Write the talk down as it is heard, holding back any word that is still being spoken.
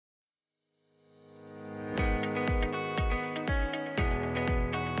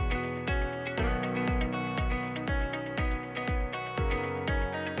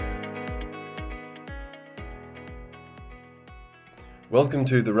Welcome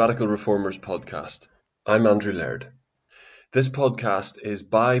to the Radical Reformers podcast. I'm Andrew Laird. This podcast is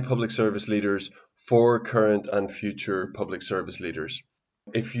by public service leaders for current and future public service leaders.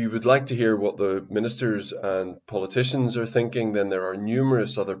 If you would like to hear what the ministers and politicians are thinking, then there are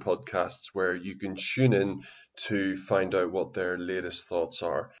numerous other podcasts where you can tune in to find out what their latest thoughts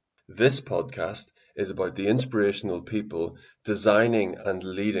are. This podcast is about the inspirational people designing and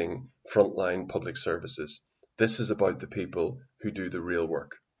leading frontline public services. This is about the people who do the real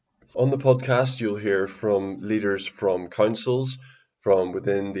work. On the podcast, you'll hear from leaders from councils, from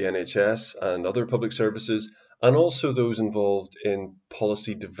within the NHS and other public services, and also those involved in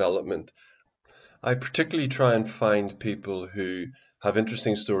policy development. I particularly try and find people who have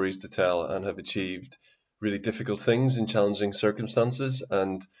interesting stories to tell and have achieved really difficult things in challenging circumstances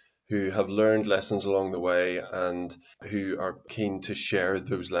and who have learned lessons along the way and who are keen to share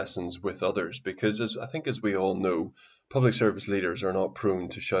those lessons with others. Because as we all know, public service leaders are not prone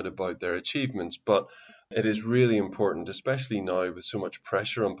to shout about their achievements, but it is really important, especially now with so much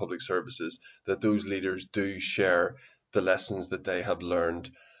pressure on public services, that those leaders do share the lessons that they have learned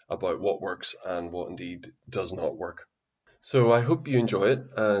about what works and what indeed does not work. So I hope you enjoy it,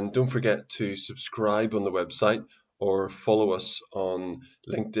 and don't forget to subscribe on the website or follow us on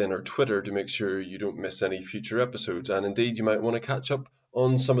LinkedIn or Twitter to make sure you don't miss any future episodes. And indeed, you might want to catch up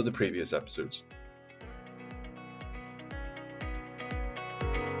on some of the previous episodes.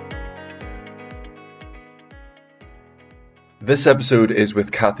 This episode is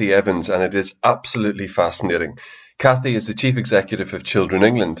with Cathy Evans, and it is absolutely fascinating. Cathy is the Chief Executive of Children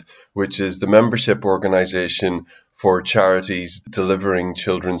England, which is the membership organisation for charities delivering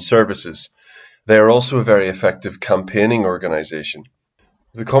children's services. They are also a very effective campaigning organisation.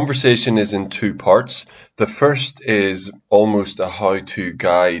 The conversation is in two parts. The first is almost a how-to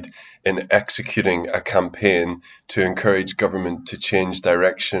guide in executing a campaign to encourage government to change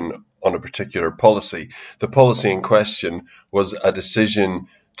direction on a particular policy. The policy in question was a decision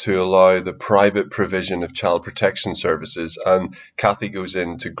to allow the private provision of child protection services, and Cathy goes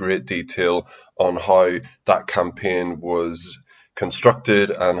into great detail on how that campaign was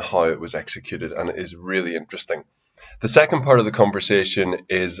constructed and how it was executed, and it is really interesting. The second part of the conversation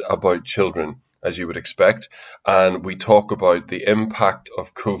is about children, as you would expect, and we talk about the impact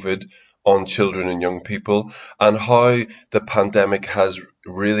of COVID on children and young people and how the pandemic has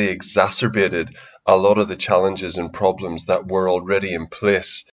really exacerbated a lot of the challenges and problems that were already in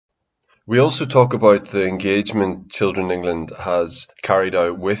place. We also talk about the engagement Children England has carried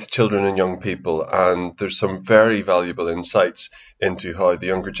out with children and young people, and there's some very valuable insights into how the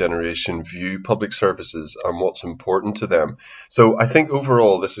younger generation view public services and what's important to them. So I think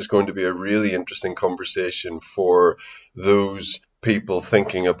overall this is going to be a really interesting conversation for those people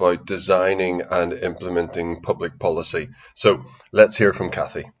thinking about designing and implementing public policy. So let's hear from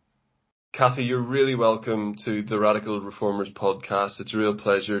Cathy. Cathy, you're really welcome to the Radical Reformers podcast. It's a real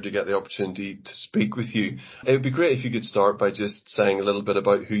pleasure to get the opportunity to speak with you. It would be great if you could start by just saying a little bit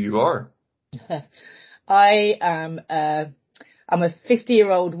about who you are. I am I'm a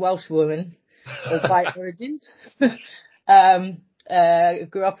 50-year-old Welsh woman of white origin.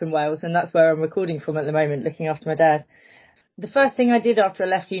 Grew up in Wales, and that's where I'm recording from at the moment, looking after my dad. The first thing I did after I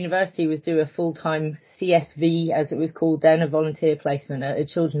left university was do a full-time CSV, as it was called then, a volunteer placement at a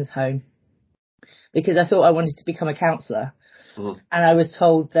children's home, because I thought I wanted to become a counsellor. Mm-hmm. And I was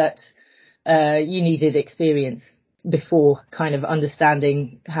told that you needed experience before kind of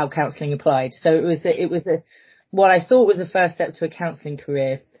understanding how counselling applied. So it was what I thought was the first step to a counselling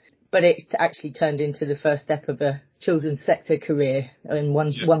career, but it actually turned into the first step of a children's sector career in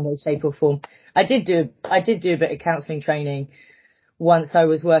one way, shape or form. I did do a bit of counselling training once I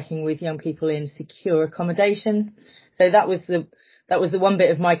was working with young people in secure accommodation. So that was the one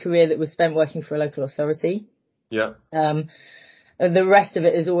bit of my career that was spent working for a local authority. Yeah. The rest of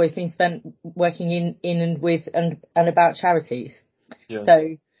it has always been spent working in and with and about charities. Yeah.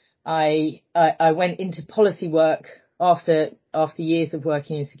 So I went into policy work after years of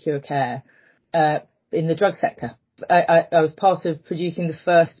working in secure care in the drug sector. I was part of producing the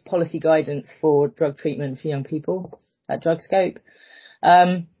first policy guidance for drug treatment for young people at DrugScope.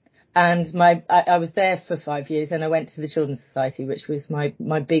 And I was there for 5 years, and I went to the Children's Society, which was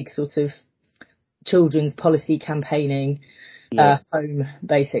my big sort of children's policy campaigning home,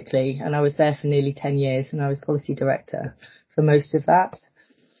 basically. And I was there for nearly 10 years, and I was policy director for most of that.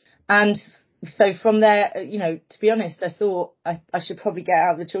 And so from there, to be honest, I thought I should probably get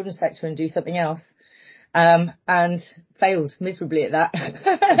out of the children's sector and do something else. And failed miserably at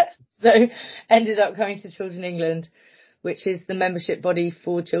that. So ended up coming to Children England, which is the membership body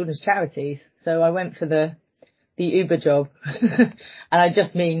for children's charities. So I went for the the Uber job. And I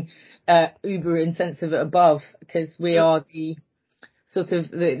just mean Uber in sense of above, because we are the sort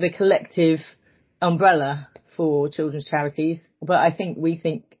of the collective umbrella for children's charities. But I think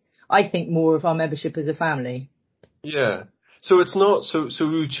more of our membership as a family. Yeah. So it's not so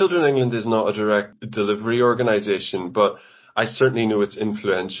Children England is not a direct delivery organisation, but I certainly know it's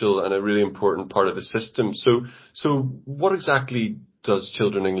influential and a really important part of the system. So what exactly does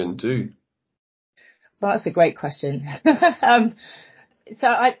Children England do? Well, that's a great question. So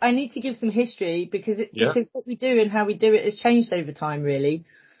I need to give some history because what we do and how we do it has changed over time, really.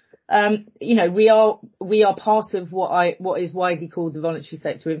 We are part of what is widely called the voluntary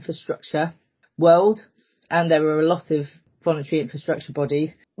sector infrastructure world, and there are a lot of voluntary infrastructure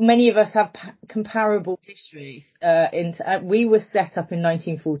bodies. Many of us have comparable histories. We were set up in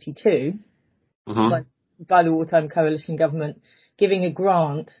 1942 by the wartime coalition government, giving a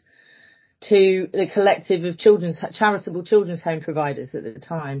grant to the collective of charitable children's home providers at the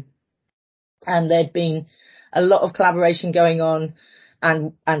time. And there'd been a lot of collaboration going on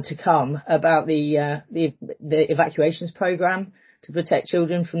and to come about the evacuations program to protect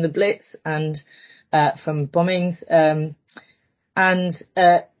children from the Blitz and from bombings. And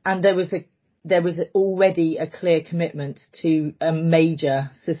there was already a clear commitment to a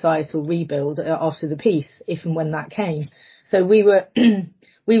major societal rebuild after the peace, if and when that came. So we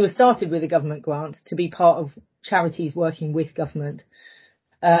were started with a government grant to be part of charities working with government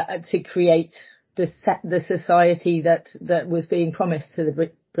to create the society that was being promised to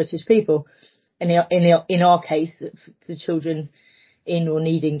the British people. In our case, to children in or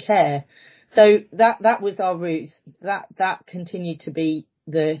needing care. So that was our roots. That continued to be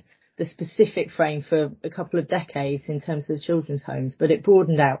the specific frame for a couple of decades in terms of children's homes, but it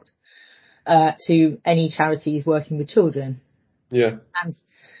broadened out to any charities working with children. Yeah. And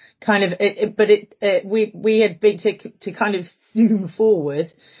kind of, we had been to kind of zoom forward.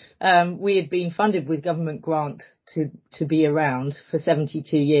 We had been funded with government grant to be around for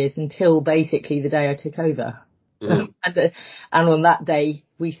 72 years until basically the day I took over. Mm-hmm. And on that day,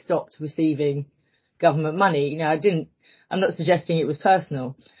 we stopped receiving government money. I'm not suggesting it was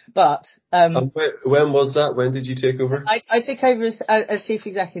personal, but... when was that? When did you take over? I took over as chief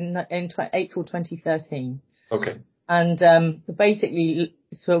exec in April 2013. Okay. And basically,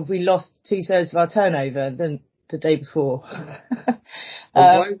 so we lost 2/3 of our turnover the day before.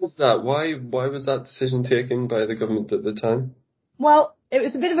 Why was that? Why was that decision taken by the government at the time? Well, it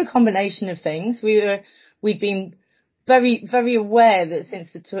was a bit of a combination of things. We'd been very, very aware that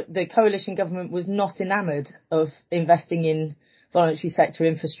since the coalition government was not enamoured of investing in voluntary sector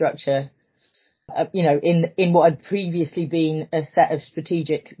infrastructure, in what had previously been a set of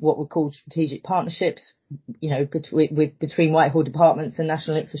what were called strategic partnerships, between Whitehall departments and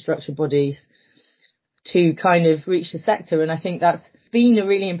national infrastructure bodies to kind of reach the sector. And I think that's been a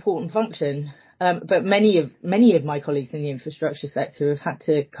really important function. But many of my colleagues in the infrastructure sector have had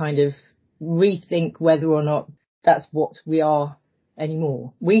to kind of rethink whether or not that's what we are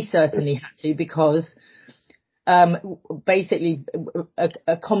anymore. We certainly had to, because basically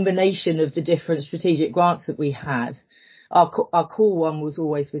a combination of the different strategic grants that we had, our core one was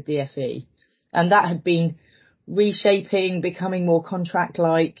always with DFE, and that had been reshaping, becoming more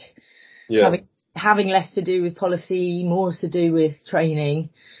contract-like, having less to do with policy, more to do with training.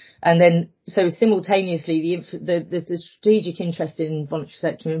 And then, so simultaneously, the strategic interest in voluntary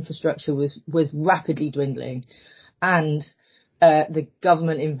sector infrastructure was rapidly dwindling, and the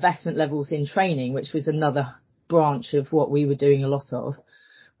government investment levels in training, which was another branch of what we were doing a lot of,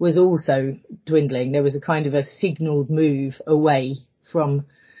 was also dwindling. There was a kind of a signalled move away from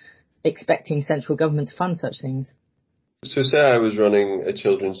expecting central government to fund such things. So say I was running a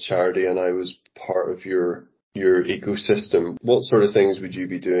children's charity and I was part of your ecosystem, what sort of things would you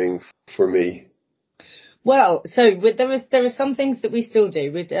be doing for me? Well, so there are some things that we still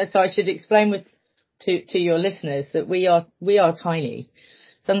do. So I should explain to your listeners that we are tiny.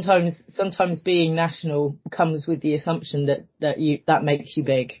 Sometimes being national comes with the assumption that makes you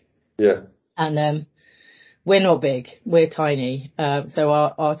big. Yeah. And we're not big. We're tiny. So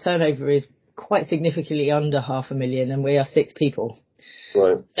our turnover is quite significantly under 500,000, and we are 6 people.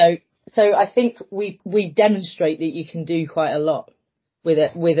 Right. So I think we demonstrate that you can do quite a lot with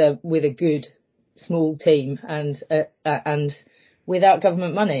a good small team and without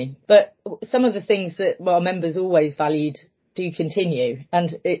government money. But some of the things that our members always valued do continue, and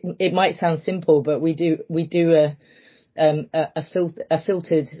it might sound simple, but we do a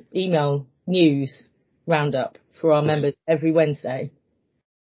filtered email news roundup for our members every Wednesday,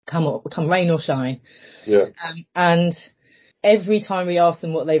 come rain or shine. Yeah. And every time we ask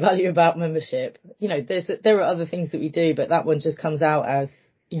them what they value about membership, there are other things that we do, but that one just comes out as,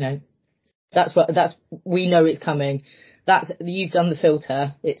 we know it's coming. You've done the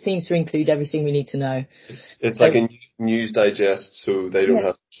filter. It seems to include everything we need to know. It's like a news digest, so they don't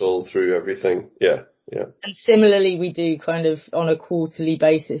have to troll through everything. Yeah. And similarly, we do kind of on a quarterly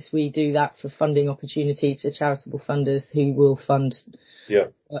basis, we do that for funding opportunities for charitable funders who will fund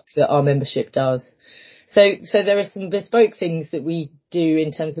work that our membership does. So there are some bespoke things that we do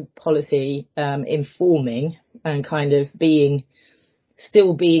in terms of policy, informing and kind of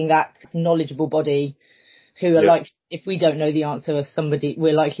still being that knowledgeable body who are like, if we don't know the answer of somebody,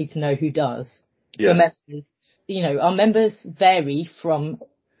 we're likely to know who does. Yes. For members, our members vary from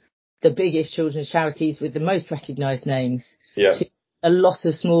the biggest children's charities with the most recognised names to a lot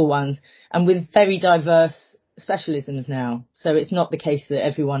of small ones and with very diverse specialisms now. So it's not the case that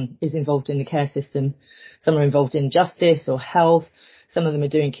everyone is involved in the care system. Some are involved in justice or health. Some of them are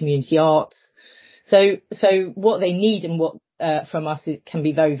doing community arts. So what they need and what from us can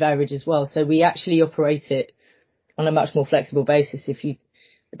be very varied as well. So we actually operate it on a much more flexible basis. If you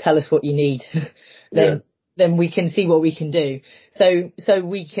tell us what you need, then we can see what we can do. So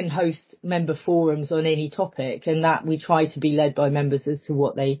we can host member forums on any topic, and that we try to be led by members as to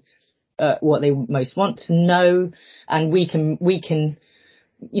what they most want to know, and we can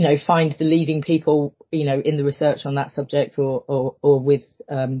find the leading people in the research on that subject or with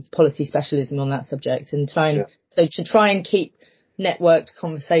policy specialism on that subject, and try and keep networked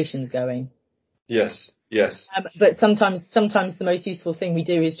conversations going. Yes. But sometimes the most useful thing we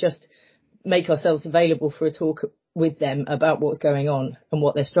do is just make ourselves available for a talk with them about what's going on and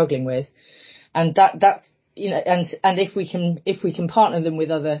what they're struggling with, and that's and if we can partner them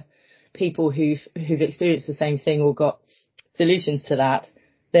with other people who've experienced the same thing or got solutions to that,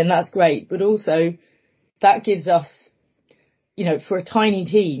 then that's great. But also that gives us, for a tiny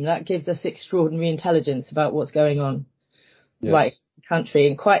team, that gives us extraordinary intelligence about what's going on right in the country,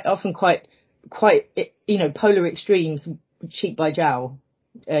 and quite often quite polar extremes, cheek by jowl,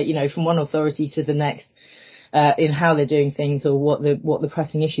 from one authority to the next, in how they're doing things or what the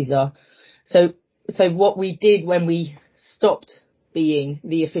pressing issues are. So what we did when we stopped being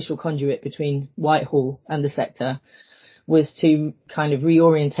the official conduit between Whitehall and the sector was to kind of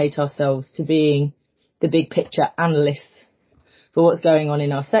reorientate ourselves to being the big picture analysts for what's going on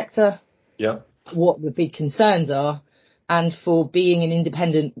in our sector, what the big concerns are, and for being an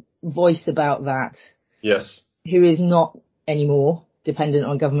independent voice about that. Yes. Who is not anymore dependent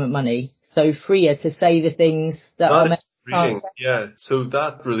on government money, so freer to say the things that are freeing. Yeah, so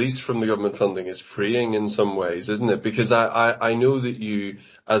that release from the government funding is freeing in some ways, isn't it? Because I know that you,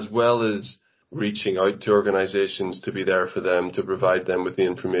 as well as reaching out to organisations to be there for them, to provide them with the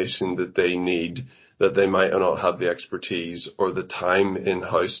information that they need, that they might not have the expertise or the time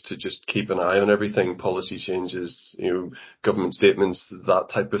in-house to just keep an eye on everything, policy changes, government statements, that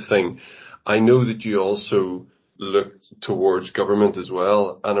type of thing. I know that you also look towards government as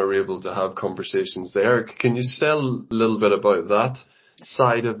well and are able to have conversations there. Can you tell a little bit about that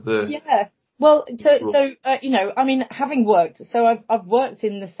side of the... Yeah. Well, having worked, I've worked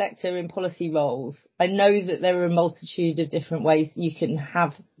in the sector in policy roles. I know that there are a multitude of different ways you can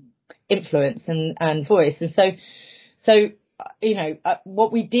have influence and voice. And so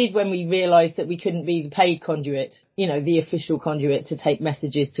what we did when we realised that we couldn't be the paid conduit, the official conduit to take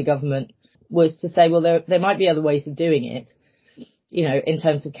messages to government, was to say, well, there might be other ways of doing it, in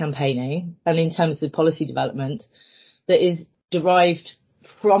terms of campaigning and in terms of policy development that is derived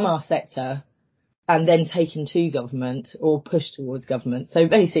from our sector and then taken to government or pushed towards government. So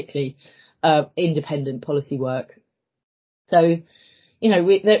basically, independent policy work. So,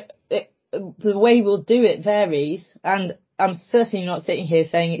 the way we'll do it varies, and I'm certainly not sitting here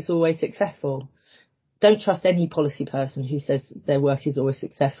saying it's always successful. Don't trust any policy person who says their work is always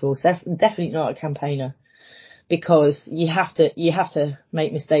successful. Definitely not a campaigner, because you have to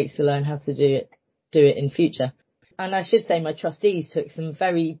make mistakes to learn how to do it in future. And I should say my trustees took some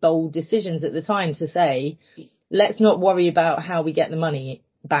very bold decisions at the time to say, let's not worry about how we get the money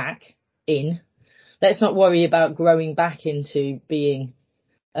back in. Let's not worry about growing back into being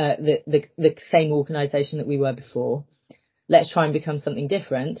the same organisation that we were before. Let's try and become something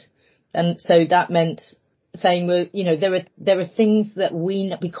different. And so that meant saying, well, there are things that we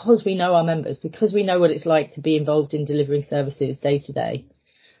know, because we know our members, because we know what it's like to be involved in delivering services day to day.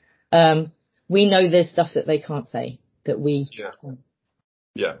 We know there's stuff that they can't say that we can.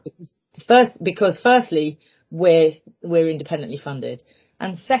 Yeah. Because firstly, we're independently funded,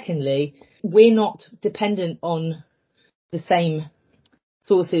 and secondly, we're not dependent on the same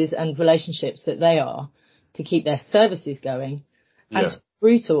sources and relationships that they are. to keep their services going. Yeah. And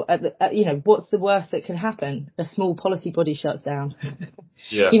brutal what's the worst that can happen? A small policy body shuts down.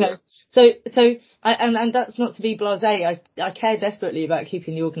 Yeah. And that's not to be blasé. I care desperately about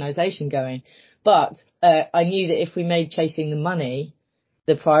keeping the organisation going, but I knew that if we made chasing the money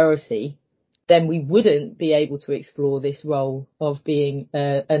the priority, then we wouldn't be able to explore this role of being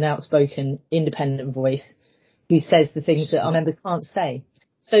an outspoken independent voice who says the things that our members can't say.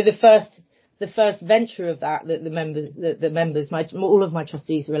 So the first venture of that all of my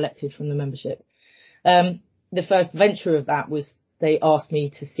trustees are elected from the membership. The first venture of that was they asked me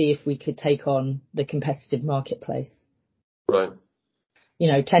to see if we could take on the competitive marketplace. Right.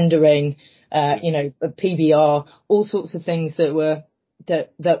 Tendering, PBR, all sorts of things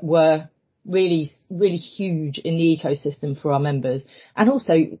that were really, really huge in the ecosystem for our members, and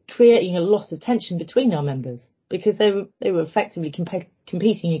also creating a lot of tension between our members because they were effectively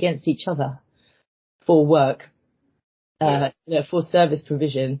competing against each other for work, for service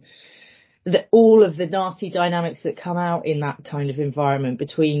provision. All of the nasty dynamics that come out in that kind of environment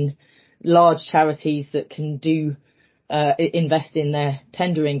between large charities that can invest in their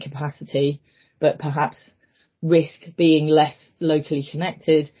tendering capacity, but perhaps risk being less locally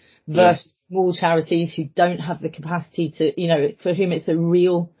connected, versus small charities who don't have the capacity to, for whom it's a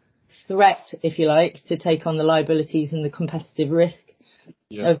real threat, if you like, to take on the liabilities and the competitive risk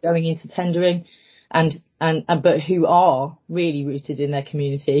of going into tendering, but who are really rooted in their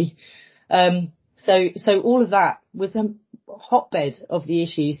community. So all of that was a hotbed of the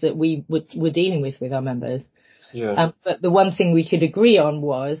issues that we were dealing with our members. Yeah. But the one thing we could agree on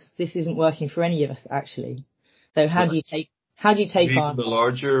was this isn't working for any of us, actually. So how do you take on the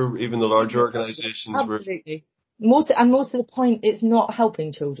larger organisations? Absolutely. More to the point, it's not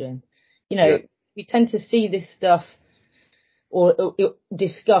helping children. We tend to see this stuff or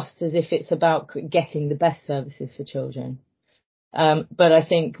discussed as if it's about getting the best services for children. But I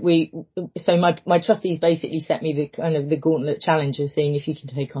think my trustees basically set me the gauntlet challenge of seeing if you can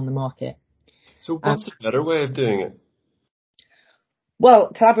take on the market. So what's a better way of doing it?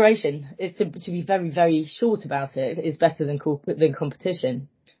 Well, collaboration is to be very, very short about it is better than competition.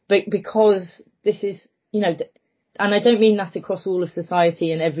 But because this is, and I don't mean that across all of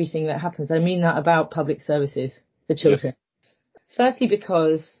society and everything that happens. I mean that about public services for children. Yeah. Firstly,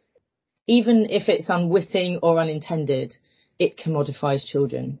 because even if it's unwitting or unintended, it commodifies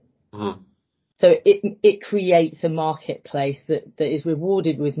children. Mm-hmm. So it creates a marketplace that is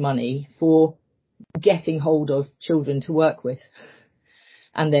rewarded with money for getting hold of children to work with,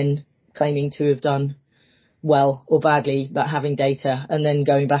 and then claiming to have done well or badly, but having data, and then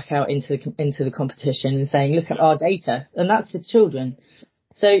going back out into the competition and saying, look at our data, and that's the children.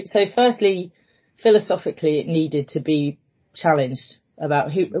 So firstly, philosophically, it needed to be challenged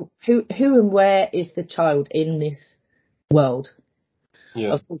about who and where is the child in this world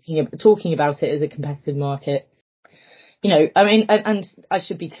of talking about it as a competitive market. I mean, and I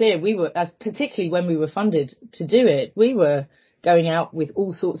should be clear, particularly when we were funded to do it, we were going out with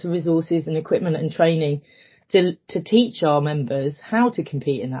all sorts of resources and equipment and training to teach our members how to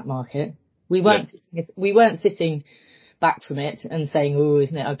compete in that market. We weren't sitting back from it and saying, oh,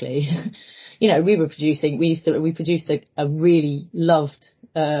 isn't it ugly? We produced a really loved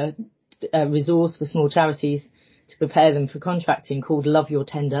resource for small charities to prepare them for contracting called Love Your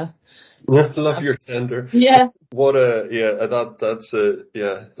Tender. Love Your Tender. Yeah. That's a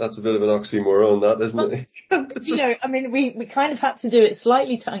bit of an oxymoron, that, isn't it? I mean, we kind of had to do it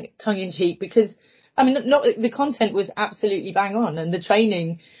slightly tongue in cheek because, I mean, the content was absolutely bang on, and the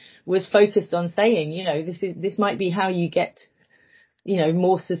training was focused on saying, this might be how you get,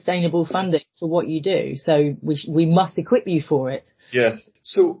 more sustainable funding for what you do. So we must equip you for it. Yes.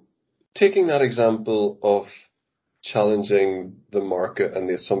 So taking that example of challenging the market and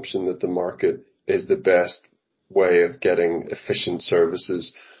the assumption that the market is the best way of getting efficient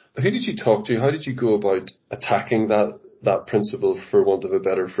services, who did you talk to? How did you go about attacking that principle, for want of a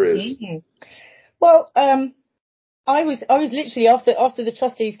better phrase? Mm-hmm. Well, I was literally after the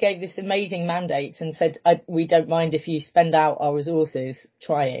trustees gave this amazing mandate and said, we don't mind if you spend out our resources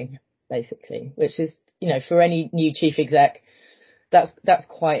trying, basically, which is, for any new chief exec, that's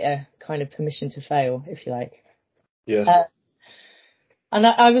quite a kind of permission to fail, if you like. Yes. And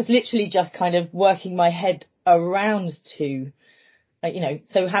I was literally just kind of working my head around to,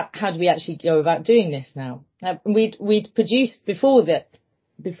 so how do we actually go about doing this now? We'd produced before this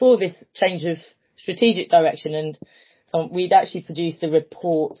change of strategic direction, and so we'd actually produced a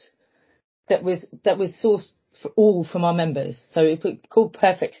report that was sourced from our members. So it was called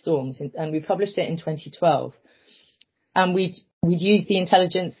Perfect Storms, and we published it in 2012. And we'd used the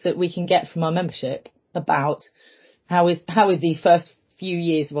intelligence that we can get from our membership about how is these first few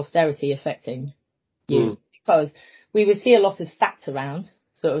years of austerity affecting you? Because we would see a lot of stats around,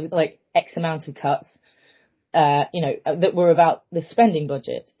 sort of like X amount of cuts, that were about the spending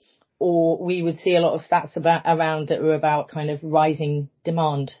budget, or we would see a lot of stats around that were about kind of rising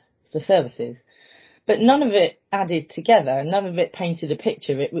demand for services. But none of it added together. None of it painted a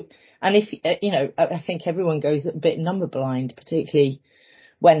picture. And if, I think everyone goes a bit number blind, particularly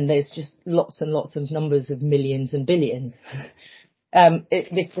when there's just lots and lots of numbers of millions and billions.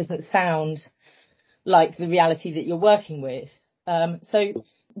 This doesn't sound like the reality that you're working with. So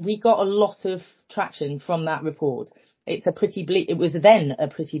we got a lot of traction from that report. It was then a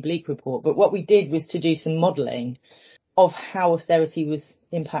pretty bleak report, but what we did was to do some modelling of how austerity was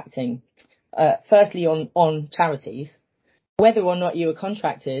impacting. Firstly on charities, whether or not you were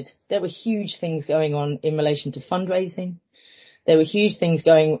contracted, there were huge things going on in relation to fundraising. There were huge things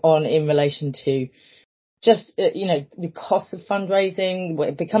going on in relation to just, the cost of fundraising,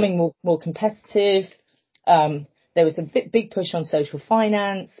 becoming more competitive. There was a big push on social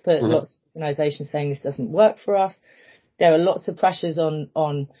finance, but lots of organisations saying this doesn't work for us. There are lots of pressures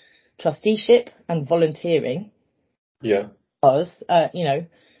on trusteeship and volunteering. Yeah. Because,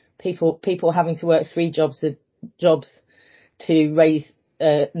 people having to work 3 jobs to raise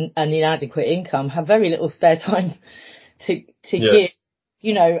an inadequate income have very little spare time to give,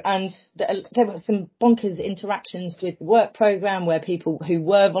 and there were some bonkers interactions with the work programme where people who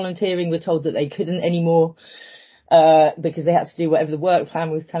were volunteering were told that they couldn't anymore because they had to do whatever the work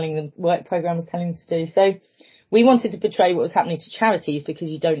programme was telling them to do. So we wanted to portray what was happening to charities because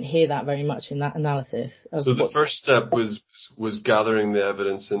you don't hear that very much in that analysis. So the first step was gathering the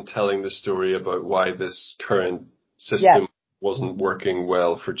evidence and telling the story about why this current system wasn't working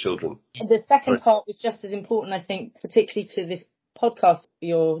well for children. The second part was just as important, I think, particularly to this podcast,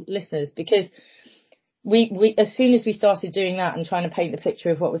 your listeners, because we as soon as we started doing that and trying to paint the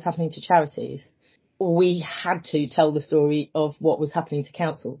picture of what was happening to charities, we had to tell the story of what was happening to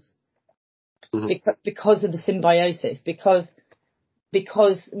councils. Because of the symbiosis, because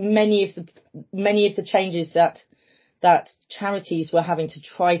many of the changes that charities were having to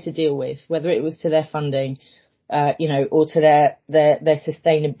try to deal with, whether it was to their funding, or to their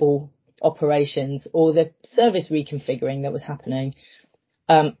sustainable operations or the service reconfiguring that was happening,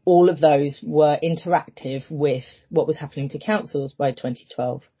 all of those were interactive with what was happening to councils by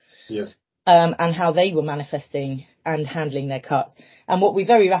 2012. Yeah. And how they were manifesting and handling their cuts. And what we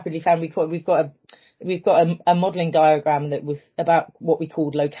very rapidly found, we've got a modelling diagram that was about what we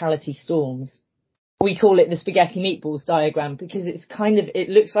called locality storms. We call it the spaghetti meatballs diagram because it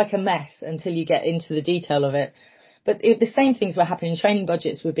looks like a mess until you get into the detail of it. But the same things were happening. Training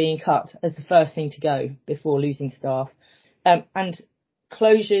budgets were being cut as the first thing to go before losing staff. And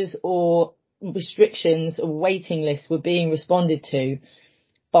closures or restrictions or waiting lists were being responded to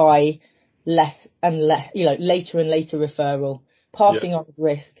by less and less, later and later referral, passing on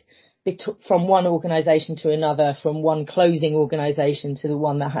risk from one organisation to another, from one closing organisation to the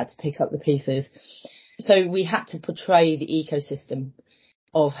one that had to pick up the pieces. So we had to portray the ecosystem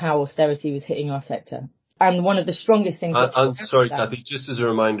of how austerity was hitting our sector. And one of the strongest things... sorry, Cathy, just as a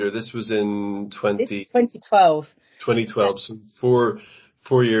reminder, this was in 2012. 2012, so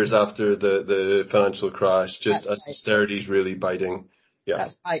 4 years after the financial crash, just as austerity's really biting. Yeah.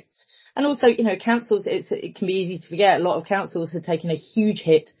 That's right. And also, councils, it can be easy to forget, a lot of councils had taken a huge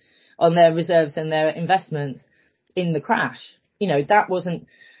hit on their reserves and their investments in the crash. That wasn't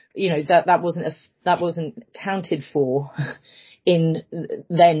counted for in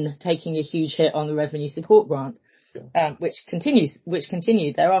then taking a huge hit on the revenue support grant, which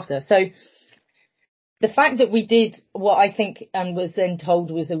continued thereafter. So the fact that we did what I think and was then told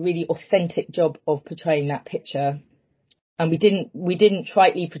was a really authentic job of portraying that picture. And we didn't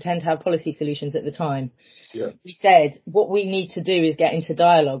tritely pretend to have policy solutions at the time. Yeah. We said, what we need to do is get into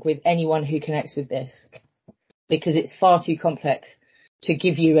dialogue with anyone who connects with this, because it's far too complex to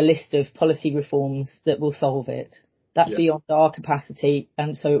give you a list of policy reforms that will solve it. That's beyond our capacity,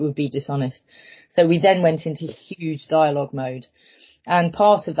 and so it would be dishonest. So we then went into huge dialogue mode. And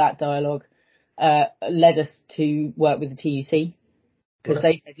part of that dialogue led us to work with the TUC, because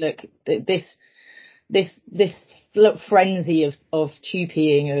they said, look, this frenzy of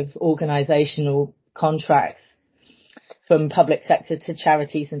TUPEing of organisational contracts from public sector to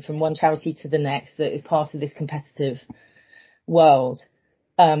charities and from one charity to the next that is part of this competitive world.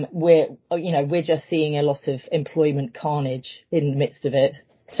 We're just seeing a lot of employment carnage in the midst of it.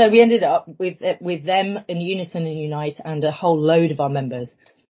 So we ended up with them in Unison and Unite and a whole load of our members.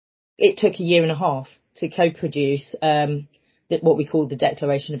 It took a year and a half to co-produce what we call the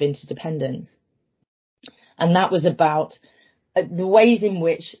Declaration of Interdependence. And that was about the ways in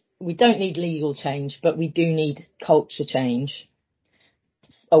which we don't need legal change, but we do need culture change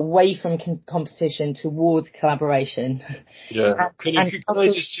away from competition towards collaboration. Yeah. Can I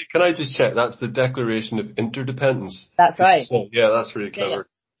just check? That's the Declaration of Interdependence. That's right. Yeah, that's really clever.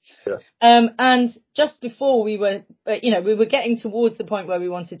 Yeah. And just before we were getting towards the point where we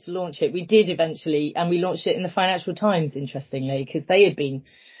wanted to launch it, we did eventually, and we launched it in the Financial Times, interestingly, because they had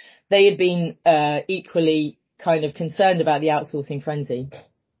been equally kind of concerned about the outsourcing frenzy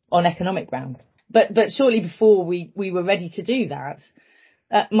on economic grounds. But shortly before we were ready to do that,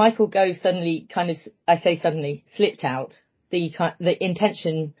 Michael Gove suddenly slipped out the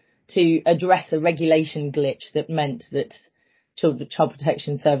intention to address a regulation glitch that meant that child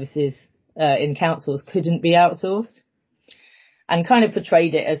protection services in councils couldn't be outsourced, and kind of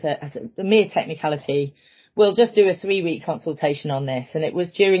portrayed it as a mere technicality. We'll just do a 3-week consultation on this. And it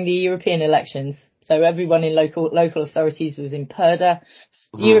was during the European elections. So everyone in local authorities was in purdah,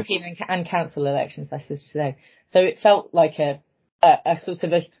 European and council elections, I should say. So it felt like a sort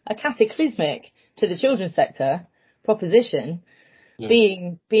of a cataclysmic to the children's sector proposition,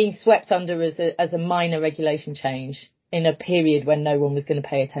 being swept under as a minor regulation change in a period when no one was going to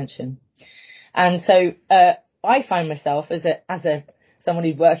pay attention. And so I find myself as someone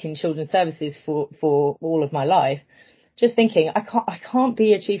who'd worked in children's services for all of my life, just thinking I can't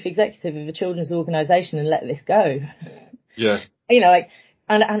be a chief executive of a children's organisation and let this go. Yeah.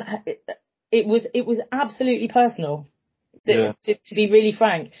 And it was absolutely personal, to be really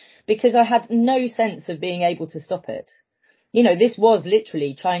frank, because I had no sense of being able to stop it. This was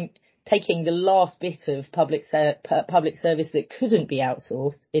literally taking the last bit of public service that couldn't be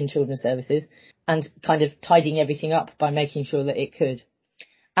outsourced in children's services and kind of tidying everything up by making sure that it could.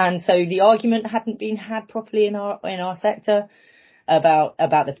 And so the argument hadn't been had properly in our sector about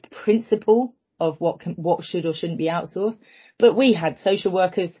the principle of what should or shouldn't be outsourced. But we had social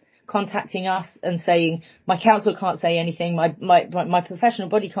workers contacting us and saying, my council can't say anything, my professional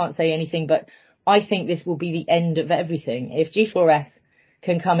body can't say anything, but I think this will be the end of everything. If G4S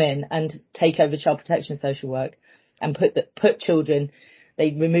can come in and take over child protection social work and put children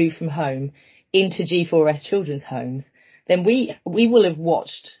they remove from home into G4S children's homes, then we will have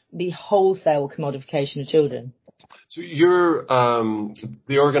watched the wholesale commodification of children. So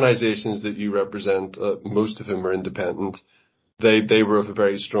the organisations that you represent, most of them are independent. They were of a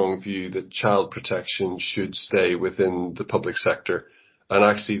very strong view that child protection should stay within the public sector, and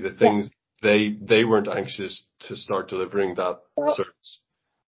actually the things they weren't anxious to start delivering that service.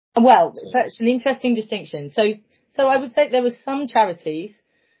 Well, that's an interesting distinction. So I would say there were some charities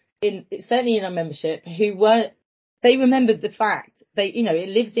certainly in our membership they remembered the fact it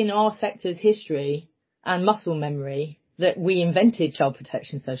lives in our sector's history and muscle memory that we invented child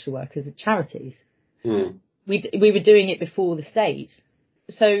protection social work as charities. We were doing it before the state.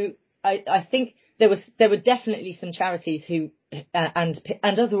 So I think there were definitely some charities who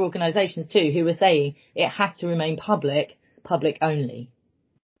and other organisations too who were saying it has to remain public only.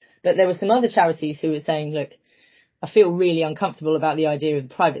 But there were some other charities who were saying, look, I feel really uncomfortable about the idea of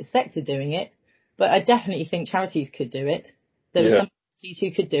the private sector doing it, but I definitely think charities could do it. There were some charities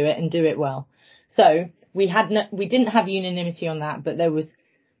who could do it and do it well. So we didn't have unanimity on that, but there was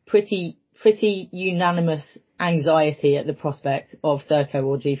pretty unanimous anxiety at the prospect of Serco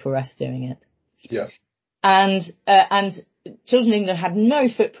or G4S doing it. Yeah. And Children in England had no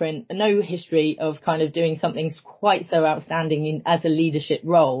footprint, no history of kind of doing something quite so outstanding as a leadership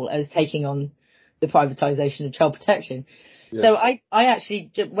role as taking on the privatisation of child protection. Yeah. So I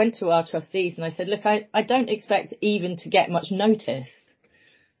actually went to our trustees and I said, look, I don't expect even to get much notice,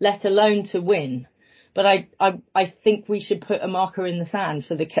 let alone to win. But I think we should put a marker in the sand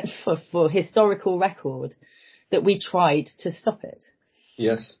for historical record that we tried to stop it.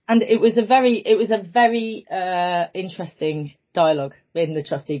 Yes. And it was a very interesting dialogue in the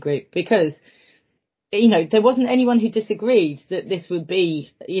trustee group because, there wasn't anyone who disagreed that this would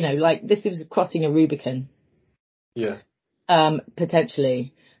be, this was crossing a Rubicon. Yeah.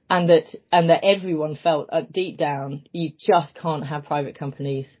 Potentially. And that everyone felt deep down, you just can't have private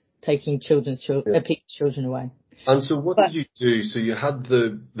companies taking children away. And so what did you do? So you had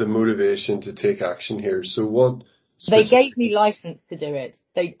the motivation to take action here. So what? They gave me license to do it.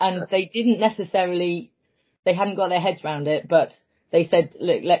 They didn't necessarily, they hadn't got their heads around it, but they said,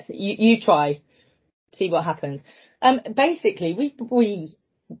 look, you try, see what happens. Basically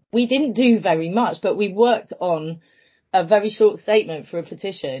we didn't do very much, but we worked on a very short statement for a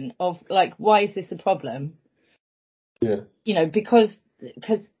petition of why is this a problem? Yeah. Because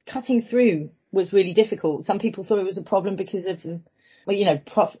cutting through was really difficult. Some people thought it was a problem because of,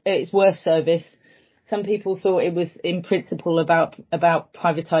 it's worse service. Some people thought it was in principle about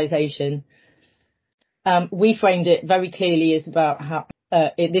privatisation. We framed it very clearly as about how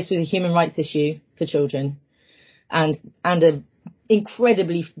this was a human rights issue for children, and an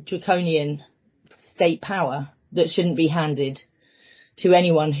incredibly draconian state power that shouldn't be handed to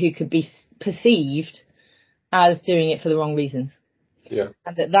anyone who could be perceived as doing it for the wrong reasons. Yeah.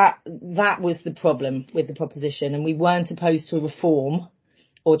 And that was the problem with the proposition, and we weren't opposed to a reform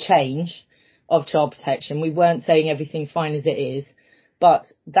or change of child protection. We weren't saying everything's fine as it is,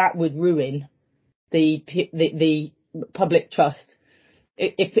 but that would ruin the public trust.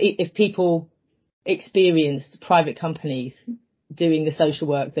 If people experienced private companies doing the social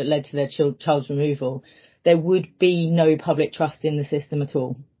work that led to their child's removal, there would be no public trust in the system at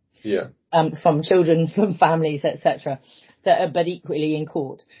all. Yeah. From children, from families, etc. But equally in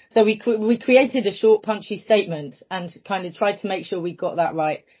court. So we created a short, punchy statement and kind of tried to make sure we got that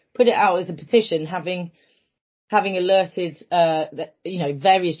right. Put it out as a petition, having alerted,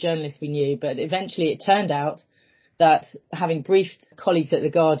 various journalists we knew, but eventually it turned out that, having briefed colleagues at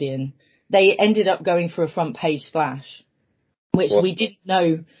The Guardian, they ended up going for a front page splash, which we didn't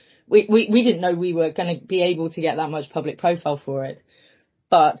know. We didn't know we were going to be able to get that much public profile for it.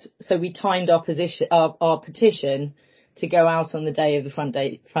 But so we timed our petition to go out on the day of the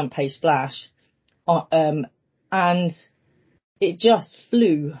front page splash, and it just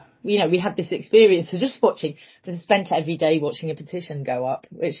flew. We had this experience of just watching. I spent every day watching a petition go up,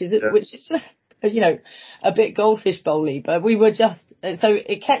 which is a bit goldfish bowly. But we were just so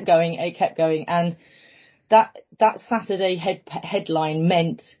it kept going, and that Saturday headline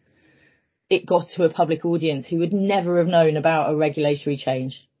meant it got to a public audience who would never have known about a regulatory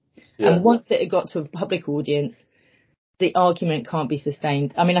change. Yeah. And once it got to a public audience, the argument can't be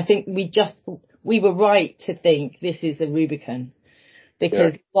sustained. I mean, I think we were right to think this is a Rubicon,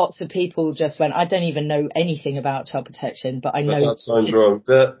 because lots of people just went, I don't even know anything about child protection, but I know. That sounds wrong.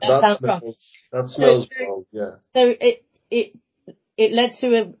 That smells wrong. Yeah. So it led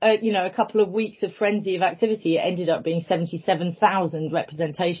to a couple of weeks of frenzy of activity. It ended up being 77,000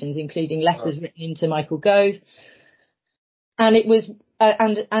 representations, including letters written into Michael Gove. And it was,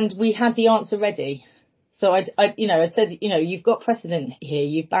 and we had the answer ready. So I said, you've got precedent here.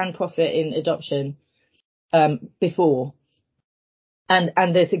 You've banned profit in adoption, before.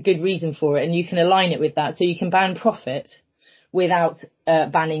 And there's a good reason for it. And you can align it with that. So you can ban profit without,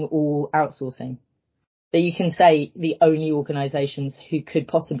 banning all outsourcing. That you can say the only organisations who could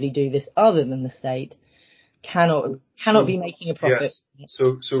possibly do this other than the state cannot be making a profit. Yes.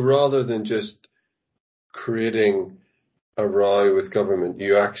 So rather than just creating a row with government,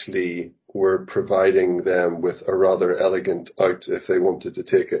 you actually were providing them with a rather elegant out if they wanted to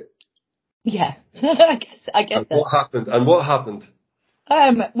take it. Yeah, I guess. And what happened?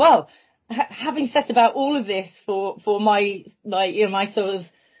 Well, having set about all of this for my sort of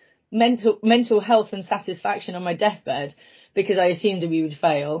mental health and satisfaction on my deathbed, because I assumed that we would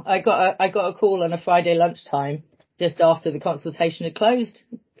fail. I got a call on a Friday lunchtime just after the consultation had closed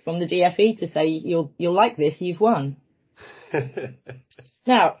from the DFE to say, you'll like this, you've won.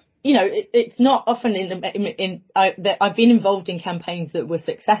 Now, it's not often I've been involved in campaigns that were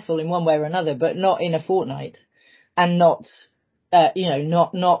successful in one way or another, but not in a fortnight, and not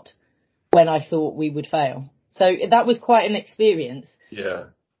when I thought we would fail. So that was quite an experience. Yeah.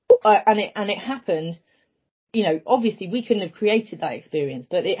 And it happened, obviously we couldn't have created that experience,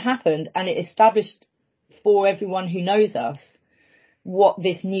 but it happened, and it established for everyone who knows us what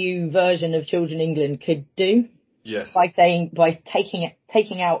this new version of Children England could do. Yes. By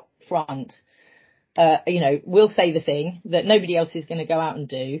taking out front, we'll say the thing that nobody else is going to go out and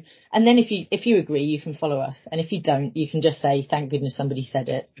do. And then if you agree, you can follow us. And if you don't, you can just say, thank goodness somebody said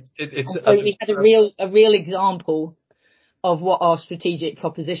it. So we had a real example of what our strategic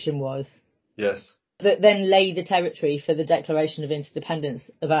proposition was. Yes. That then lay the territory for the Declaration of Interdependence,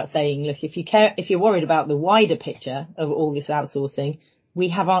 about saying, look, if you're worried about the wider picture of all this outsourcing, we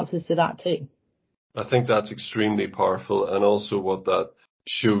have answers to that too. I think that's extremely powerful, and also what that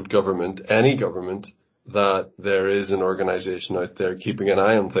showed any government, that there is an organisation out there keeping an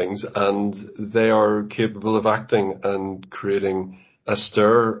eye on things, and they are capable of acting and creating a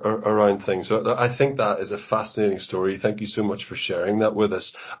stir around things. So I think that is a fascinating story. Thank you so much for sharing that with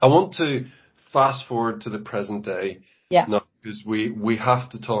us. I want to fast forward to the present day. Yeah. Now, because we have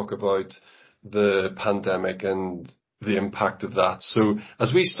to talk about the pandemic and the impact of that. So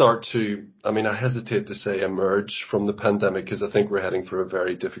as we start to, I hesitate to say emerge from the pandemic, because I think we're heading for a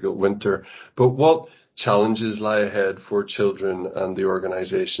very difficult winter, but what challenges lie ahead for children and the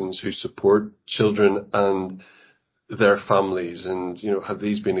organisations who support children and their families? And, have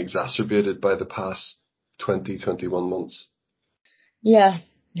these been exacerbated by the past 20, 21 months. Yeah,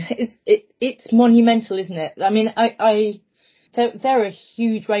 it's monumental, isn't it? I mean, there are a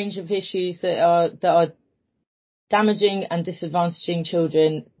huge range of issues that are damaging and disadvantaging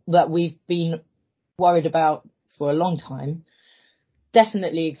children that we've been worried about for a long time.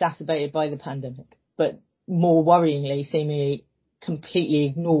 Definitely exacerbated by the pandemic, but more worryingly, seemingly completely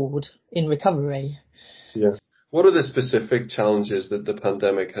ignored in recovery. Yeah. What are the specific challenges that the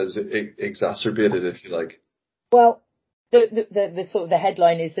pandemic has exacerbated, if you like? Well, the sort of the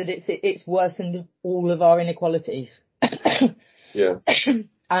headline is that it's worsened all of our inequalities. Yeah.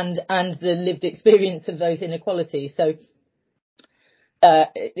 and the lived experience of those inequalities. So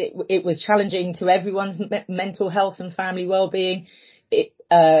it was challenging to everyone's mental health and family well-being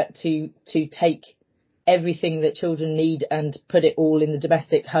to take everything that children need and put it all in the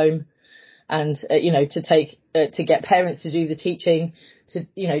domestic home, and to get parents to do the teaching,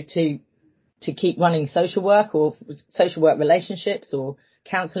 to keep running social work or social work relationships or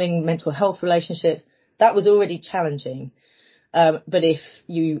counselling, mental health relationships. That was already challenging. But if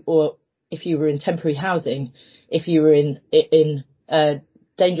you were in temporary housing, if you were in a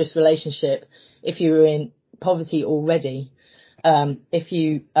dangerous relationship, if you were in poverty already, if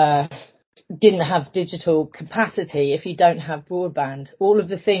you didn't have digital capacity, if you don't have broadband, all of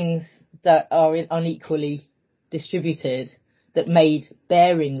the things that are unequally distributed that made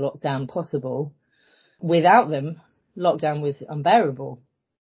bearing lockdown possible, without them, lockdown was unbearable,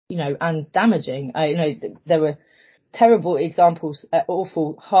 and damaging. There were terrible examples,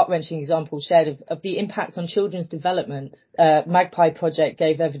 awful, heart-wrenching examples shared of the impact on children's development. Magpie Project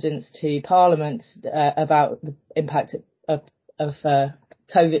gave evidence to Parliament about the impact of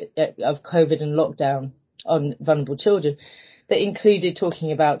COVID and lockdown on vulnerable children, that included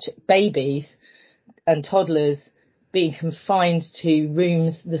talking about babies and toddlers being confined to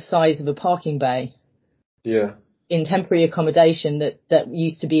rooms the size of a parking bay. Yeah. In temporary accommodation that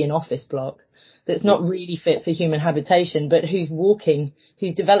used to be an office block, that's not really fit for human habitation, but whose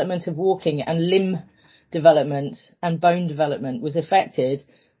development of walking and limb development and bone development was affected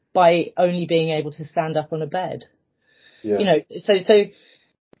by only being able to stand up on a bed. Yeah. So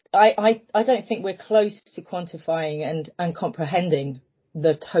I don't think we're close to quantifying and comprehending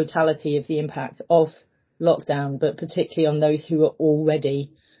the totality of the impact of lockdown, but particularly on those who are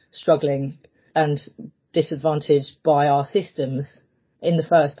already struggling and disadvantaged by our systems in the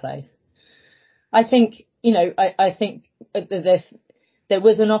first place. I think, I think that there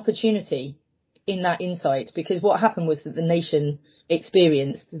was an opportunity in that insight, because what happened was that the nation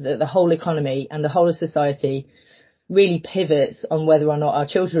experienced that the whole economy and the whole of society really pivots on whether or not our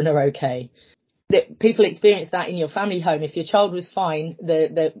children are okay. That people experience that in your family home. If your child was fine,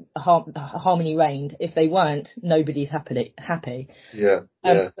 the harmony reigned. If they weren't, nobody's happy. Yeah.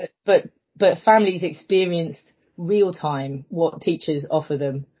 Yeah. But families experienced real time what teachers offer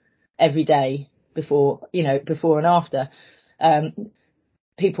them every day before and after.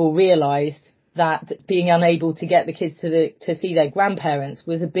 People realised that being unable to get the kids to see their grandparents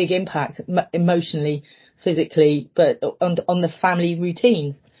was a big impact emotionally, physically, but on the family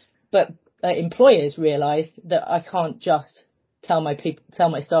routines. But employers realised that I can't just tell my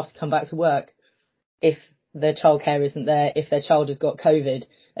staff to come back to work if their childcare isn't there, if their child has got COVID,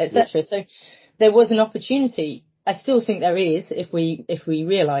 etc. Yeah. So there was an opportunity. I still think there is, if we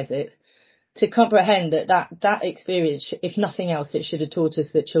realise it, to comprehend that experience, if nothing else, it should have taught us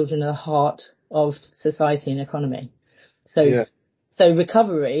that children are the heart of society and economy. So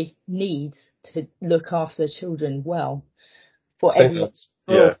recovery needs to look after children well for everyone's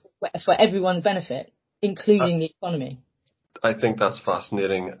benefit, including the economy. I think that's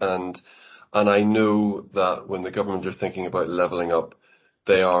fascinating, and I know that when the government are thinking about levelling up,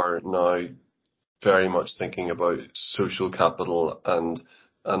 they are now very much thinking about social capital and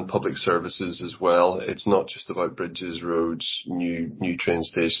public services as well. It's not just about bridges, roads, new train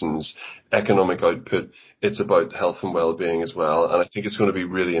stations, economic output. It's about health and well-being as well. And I think it's going to be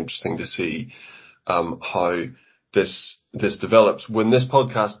really interesting to see how this develops. When this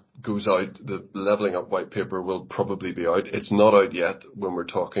podcast goes out, the Levelling Up white paper will probably be out. It's not out yet when we're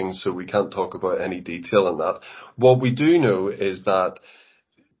talking, so we can't talk about any detail on that. What we do know is that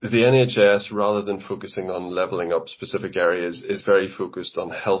the NHS, rather than focusing on levelling up specific areas, is very focused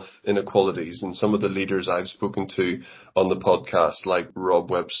on health inequalities. And some of the leaders I've spoken to on the podcast, like Rob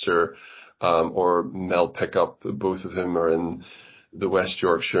Webster or Mel Pickup, both of whom are in the West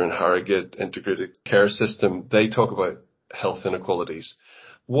Yorkshire and Harrogate integrated care system, they talk about health inequalities.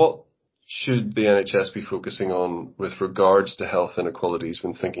 What should the NHS be focusing on with regards to health inequalities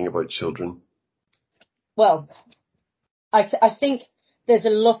when thinking about children? Well, I think there's a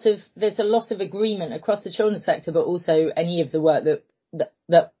lot of agreement across the children's sector, but also any of the work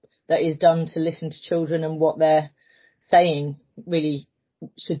that is done to listen to children and what they're saying really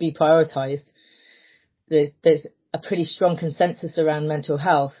should be prioritised. There's a pretty strong consensus around mental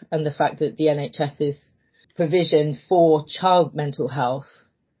health and the fact that the NHS's provision for child mental health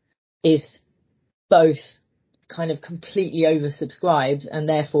is both kind of completely oversubscribed and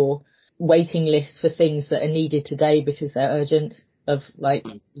therefore waiting lists for things that are needed today because they're urgent of like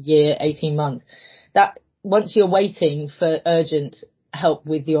a year, 18 months. That once you're waiting for urgent help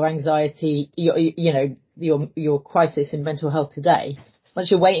with your anxiety, your crisis in mental health today, once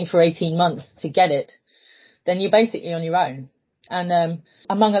you're waiting for 18 months to get it, then you're basically on your own. And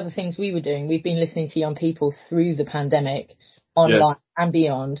among other things we were doing, we've been listening to young people through the pandemic, online and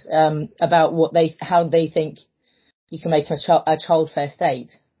beyond, about how they think you can make a child fair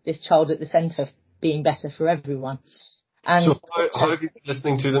state, this child at the centre being better for everyone. And so how have you been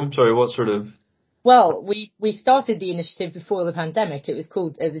listening to them? Sorry, what sort of... Well, we started the initiative before the pandemic. It was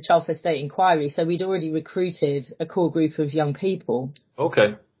called the Child Fair State Inquiry. So we'd already recruited a core group of young people.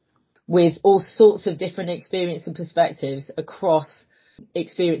 Okay. With all sorts of different experience and perspectives across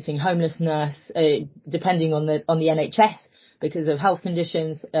experiencing homelessness, depending on the NHS because of health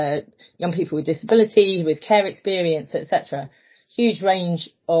conditions, young people with disability, with care experience, etc. Huge range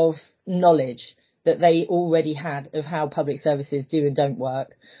of knowledge that they already had of how public services do and don't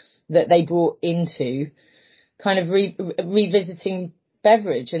work, that they brought into kind of revisiting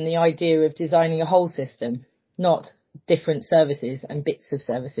Beveridge and the idea of designing a whole system, not different services and bits of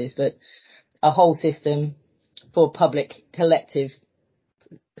services, but a whole system for public collective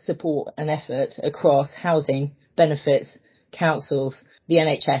support and effort across housing, benefits, councils, the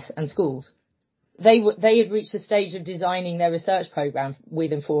NHS and schools. They had reached a stage of designing their research programme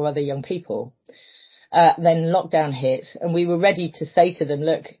with and for other young people. Then lockdown hit and we were ready to say to them,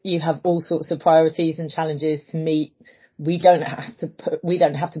 look, you have all sorts of priorities and challenges to meet. We don't have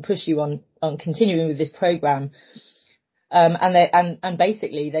to push you on continuing with this programme. And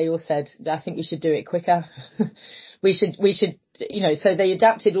basically they all said, I think we should do it quicker. we should, so they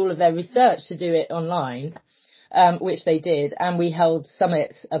adapted all of their research to do it online, which they did. And we held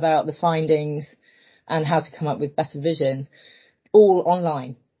summits about the findings and how to come up with better visions, all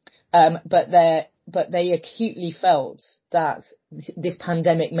online. But they acutely felt that this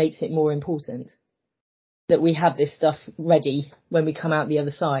pandemic makes it more important that we have this stuff ready when we come out the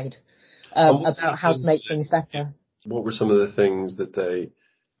other side, about how to make things better. What were some of the things that they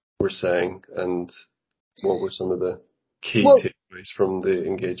were saying and what were some of the key takeaways from the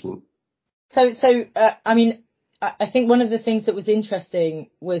engagement? I think one of the things that was interesting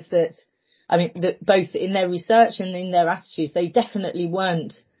was that, that both in their research and in their attitudes, they definitely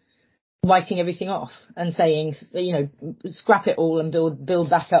weren't writing everything off and saying, scrap it all and build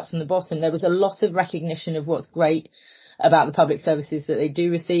back up from the bottom. There was a lot of recognition of what's great about the public services that they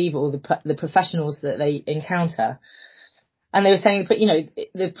do receive or the professionals that they encounter. And they were saying, but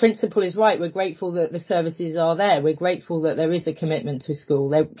the principle is right. We're grateful that the services are there. We're grateful that there is a commitment to school.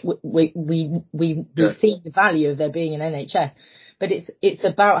 We see the value of there being an NHS, but it's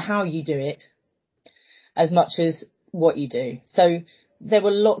about how you do it as much as what you do. So there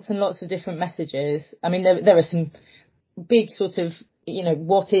were lots and lots of different messages. There are some big sort of,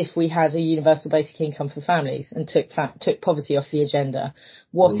 what if we had a universal basic income for families and took poverty off the agenda?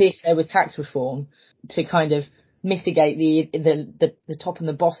 What if there was tax reform to kind of mitigate the top and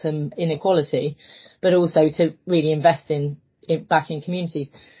the bottom inequality, but also to really invest back in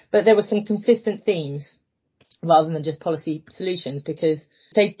communities? But there were some consistent themes rather than just policy solutions, because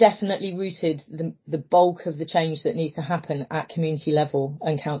they definitely rooted the bulk of the change that needs to happen at community level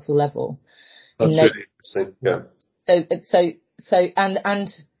and council level. That's really interesting. Yeah. So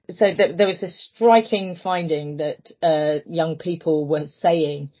there was a striking finding that young people were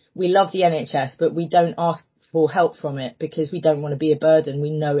saying, we love the NHS, but we don't ask for help from it because we don't want to be a burden.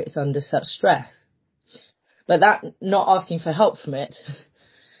 We know it's under such stress. But that not asking for help from it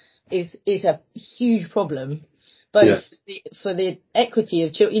is a huge problem, both for the equity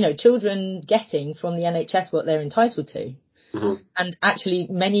of children getting from the NHS what they're entitled to. Mm-hmm. And actually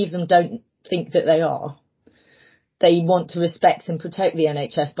many of them don't think that they are. They want to respect and protect the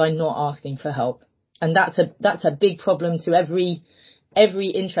NHS by not asking for help. And that's a big problem to every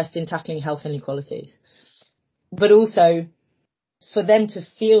interest in tackling health inequalities. But also for them to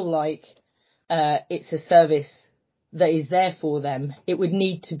feel like it's a service that is there for them, it would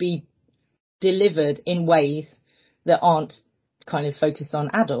need to be delivered in ways that aren't kind of focused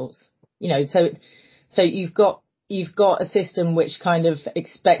on adults. So you've got you've got a system which kind of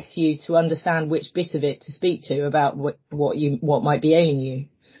expects you to understand which bit of it to speak to about what might be ailing you.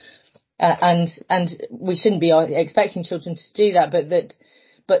 And we shouldn't be expecting children to do that, but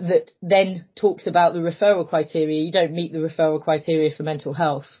that then talks about the referral criteria. You don't meet the referral criteria for mental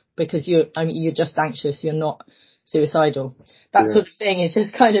health because you're just anxious. You're not suicidal. That sort of thing is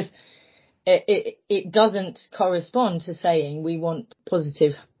just kind of, it doesn't correspond to saying we want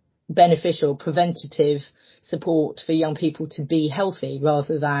positive, beneficial, preventative support for young people to be healthy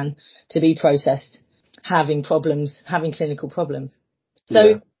rather than to be processed, having problems, having clinical problems.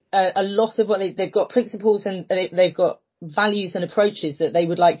 So a lot of what they've got principles and they've got values and approaches that they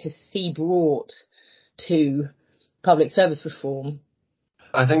would like to see brought to public service reform.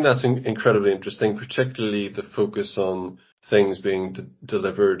 I think that's incredibly interesting, particularly the focus on things being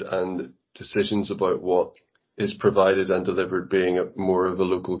delivered and decisions about what is provided and delivered being more of a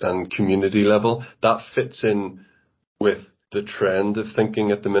local and community level. That fits in with the trend of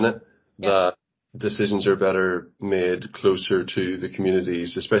thinking at the minute, that decisions are better made closer to the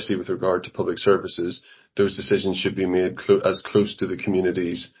communities, especially with regard to public services. Those decisions should be made as close to the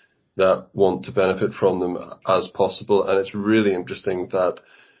communities that want to benefit from them as possible. And it's really interesting that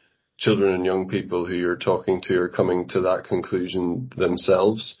children and young people who you're talking to are coming to that conclusion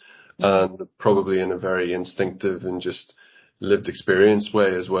themselves, and probably in a very instinctive and just lived experience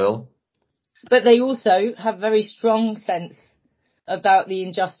way as well. But they also have very strong sense about the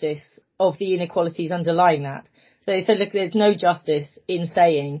injustice of the inequalities underlying that. So they said, look, there's no justice in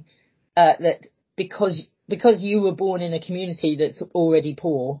saying that because you were born in a community that's already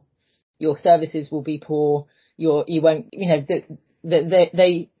poor, your services will be poor. You won't,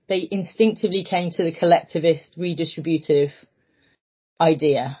 they instinctively came to the collectivist redistributive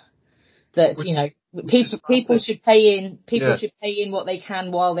idea that, people should pay in what they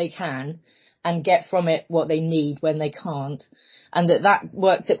can while they can and get from it what they need when they can't. And that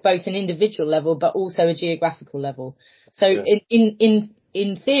works at both an individual level, but also a geographical level. So in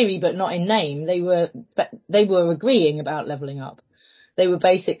theory, but not in name, they were agreeing about levelling up. They were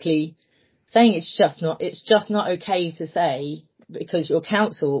basically saying it's just not okay to say because your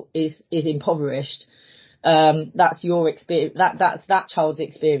council is impoverished. That's your experience. That's that child's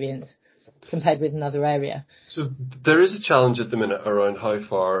experience compared with another area. So there is a challenge at the minute around how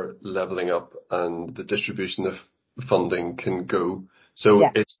far levelling up and the distribution of funding can go. So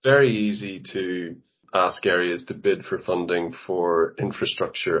it's very easy to ask areas to bid for funding for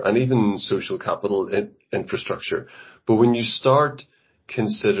infrastructure and even social capital infrastructure. But when you start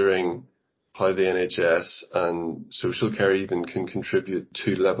considering how the NHS and social care even can contribute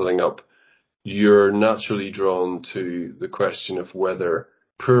to levelling up, you're naturally drawn to the question of whether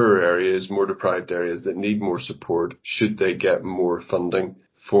poorer areas, more deprived areas that need more support, should they get more funding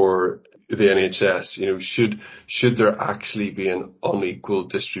for the NHS? Should there actually be an unequal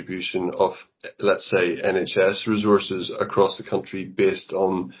distribution of, let's say, NHS resources across the country based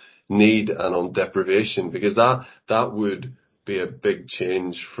on need and on deprivation? Because that would be a big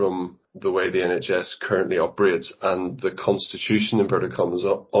change from the way the NHS currently operates and the constitution, inverted commas,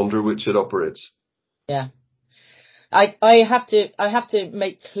 under which it operates. Yeah. I have to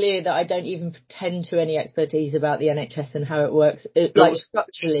make clear that I don't even pretend to any expertise about the NHS and how it works,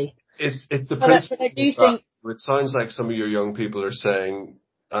 structurally. It's the principle. But I do think it sounds like some of your young people are saying,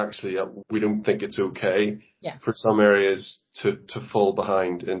 actually, we don't think it's okay for some areas to fall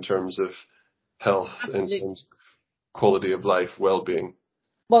behind in terms of health, in terms of quality of life, well-being.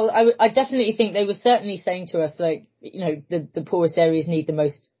 Well, I definitely think they were certainly saying to us, like, the poorest areas need the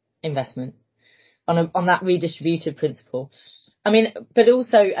most investment on that redistributive principle. I mean, but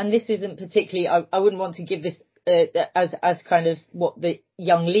also, and this isn't particularly, I wouldn't want to give this as kind of what the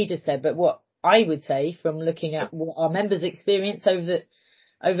young leader said, but what I would say from looking at what our members' experience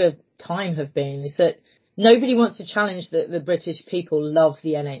over time have been is that nobody wants to challenge that the British people love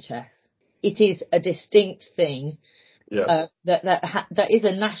the NHS. It is a distinct thing. That is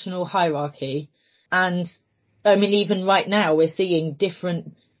a national hierarchy, and I mean, even right now we're seeing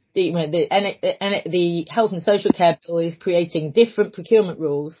different. The Health and Social Care Bill is creating different procurement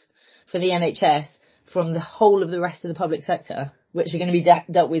rules for the NHS from the whole of the rest of the public sector, which are going to be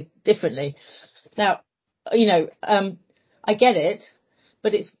dealt with differently. Now, I get it,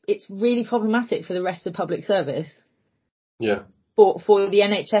 but it's really problematic for the rest of public service. Yeah. For the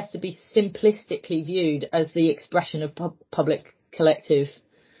NHS to be simplistically viewed as the expression of public collective.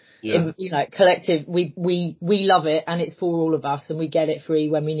 Collective, we love it and it's for all of us and we get it free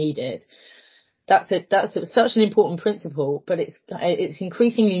when we need it. That's such an important principle, but it's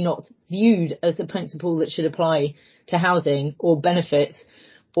increasingly not viewed as a principle that should apply to housing or benefits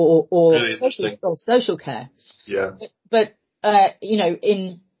or Really interesting. social care. Yeah. But you know,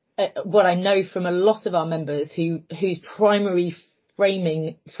 in what I know from a lot of our members whose primary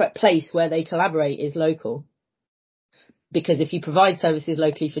place where they collaborate is local. Because if you provide services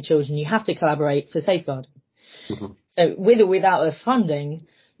locally for children, you have to collaborate for safeguarding. Mm-hmm. So with or without the funding,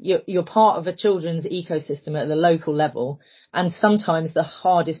 you're part of a children's ecosystem at the local level. And sometimes the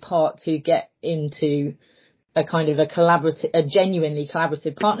hardest part to get into a kind of a genuinely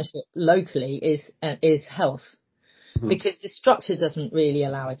collaborative partnership locally is health. Mm-hmm. Because the structure doesn't really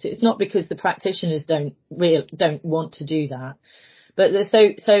allow it. It's not because the practitioners don't want to do that. But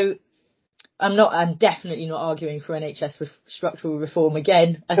so I'm definitely not arguing for NHS structural reform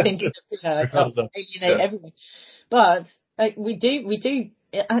again. I think I can't alienate everyone. But we do,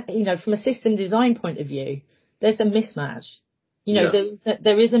 you know, from a system design point of view, there's a mismatch. You know,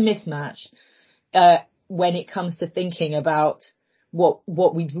 there is a mismatch when it comes to thinking about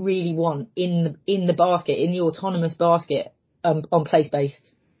what we really want in the basket, in the autonomous basket, on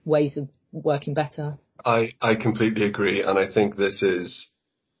place-based ways of working better. I completely agree, and I think this is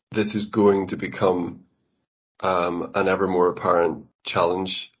going to become an ever more apparent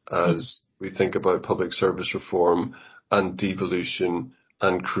challenge as we think about public service reform and devolution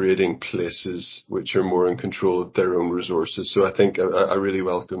and creating places which are more in control of their own resources. So I think I really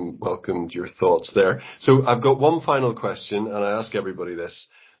welcomed your thoughts there. So I've got one final question, and I ask everybody this.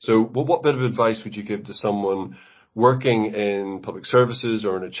 So what bit of advice would you give to someone working in public services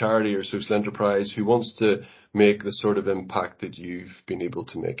or in a charity or social enterprise who wants to make the sort of impact that you've been able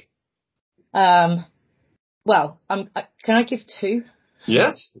to make? Well, can I give two?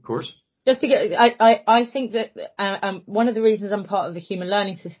 Yes, of course. Just because I think that one of the reasons I'm part of the Human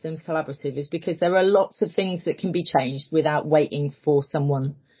Learning Systems Collaborative is because there are lots of things that can be changed without waiting for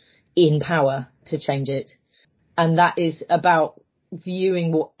someone in power to change it. And that is about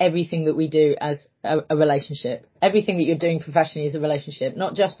viewing everything that we do as a relationship. Everything that you're doing professionally is a relationship,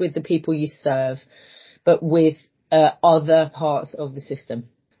 not just with the people you serve, but with other parts of the system.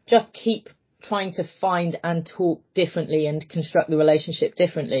 Just keep trying to find and talk differently and construct the relationship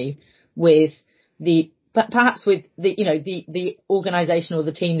differently with perhaps with the organisation or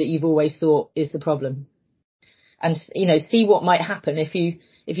the team that you've always thought is the problem. And, you know, see what might happen if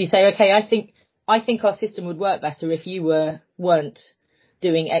you say, okay, I think our system would work better if you weren't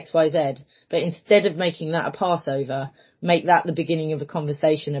doing X, Y, Z. But instead of making that a Passover, make that the beginning of a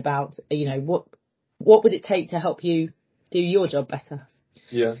conversation about, you know, what would it take to help you do your job better?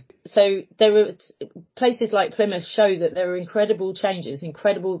 Yeah. So there are places like Plymouth show that there are incredible changes,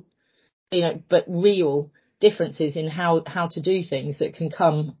 you know, but real differences in how to do things that can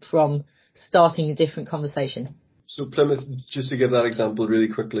come from starting a different conversation. So Plymouth, just to give that example really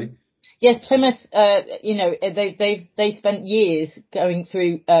quickly. Yes, Plymouth, you know, they spent years going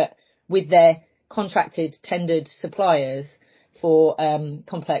through with their contracted, tendered suppliers for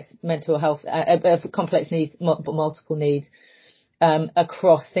complex mental health, complex needs, multiple needs,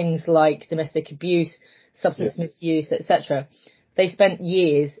 across things like domestic abuse, substance misuse, etc. They spent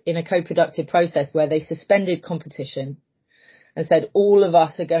years in a co-productive process where they suspended competition and said, all of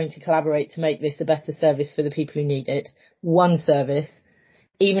us are going to collaborate to make this a better service for the people who need it. One service,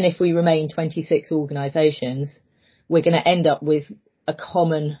 even if we remain 26 organisations, we're going to end up with a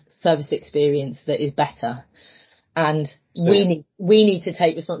common service experience that is better. And we need to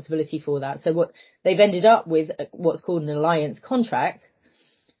take responsibility for that. So what they've ended up with, what's called an alliance contract,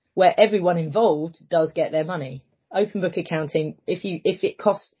 where everyone involved does get their money. Open book accounting. If it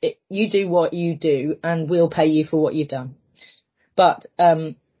costs it, you do what you do, and we'll pay you for what you've done. But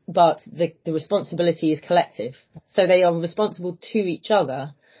the responsibility is collective. So they are responsible to each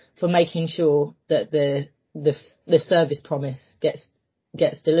other for making sure that the service promise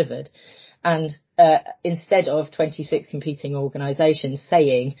gets delivered. And instead of 26 competing organisations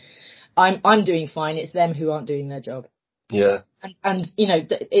saying, I'm doing fine, it's them who aren't doing their job. Yeah. And you know,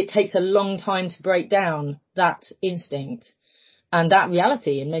 it takes a long time to break down that instinct and that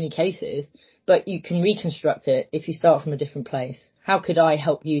reality in many cases, but you can reconstruct it if you start from a different place. How could I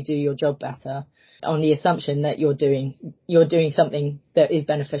help you do your job better, on the assumption that you're doing something that is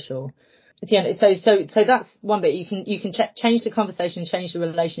beneficial? So that's one bit. You can change the conversation, change the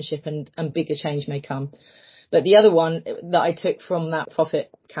relationship, and bigger change may come. But the other one that I took from that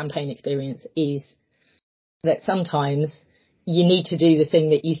profit campaign experience is that sometimes you need to do the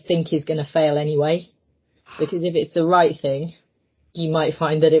thing that you think is going to fail anyway, because if it's the right thing, you might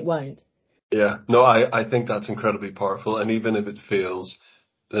find that it won't. Yeah, no, I think that's incredibly powerful. And even if it fails,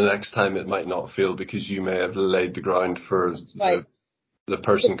 the next time it might not fail because you may have laid the ground for the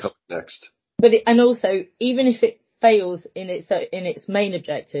person coming next. But and also, even if it fails in its main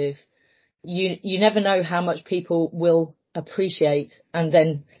objective, you never know how much people will appreciate and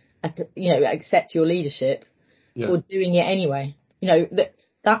then, accept your leadership for doing it anyway.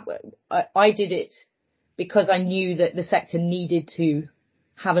 I did it because I knew that the sector needed to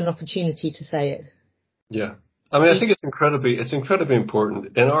have an opportunity to say it. Yeah. I mean, I think it's incredibly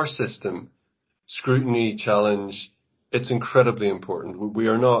important in our system. Scrutiny, challenge, it's incredibly important. We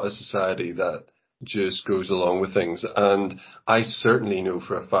are not a society that just goes along with things. And I certainly know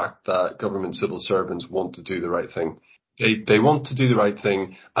for a fact that government civil servants want to do the right thing. They want to do the right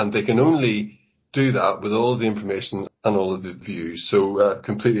thing, and they can only do that with all of the information and all of the views. So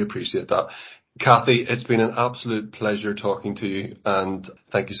completely appreciate that. Cathy, it's been an absolute pleasure talking to you, and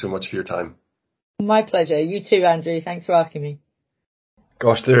thank you so much for your time. My pleasure. You too, Andrew. Thanks for asking me.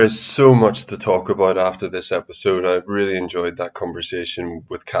 Gosh, there is so much to talk about after this episode. I really enjoyed that conversation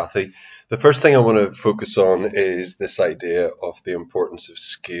with Cathy. The first thing I want to focus on is this idea of the importance of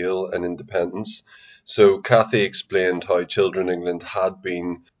scale and independence. So Cathy explained how Children England had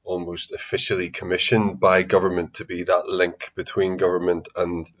been almost officially commissioned by government to be that link between government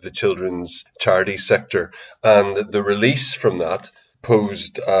and the children's charity sector. And the release from that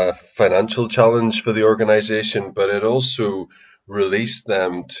posed a financial challenge for the organisation, but it also released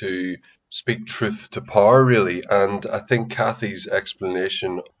them to speak truth to power, really. And I think Cathy's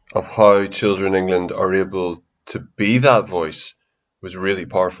explanation of how Children England are able to be that voice was really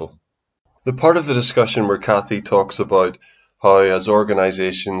powerful. The part of the discussion where Cathy talks about how as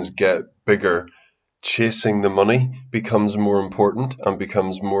organisations get bigger, chasing the money becomes more important and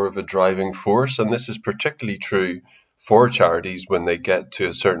becomes more of a driving force. And this is particularly true for charities when they get to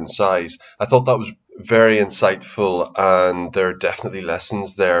a certain size. I thought that was very insightful, and there are definitely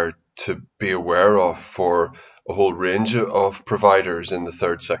lessons there to be aware of for a whole range of providers in the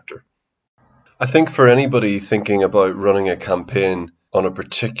third sector. I think for anybody thinking about running a campaign on a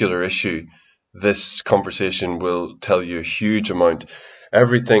particular issue, this conversation will tell you a huge amount.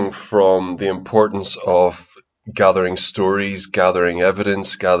 Everything from the importance of gathering stories, gathering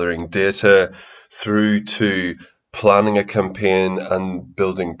evidence, gathering data, through to planning a campaign and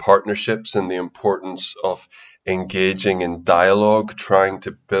building partnerships, and the importance of engaging in dialogue, trying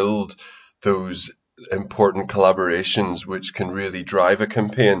to build those important collaborations which can really drive a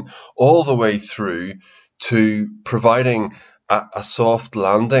campaign, all the way through to providing a soft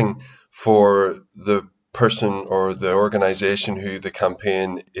landing for the person or the organisation who the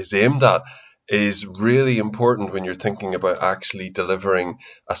campaign is aimed at, is really important when you're thinking about actually delivering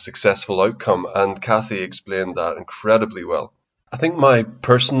a successful outcome. And Cathy explained that incredibly well. I think my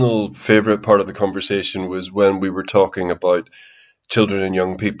personal favourite part of the conversation was when we were talking about children and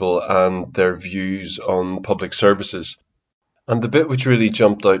young people and their views on public services. And the bit which really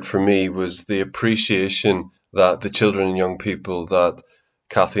jumped out for me was the appreciation that the children and young people that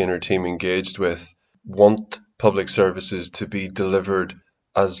Cathy and her team engaged with want public services to be delivered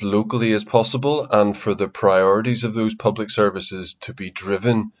as locally as possible, and for the priorities of those public services to be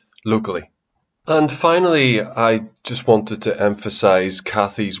driven locally. And finally, I just wanted to emphasise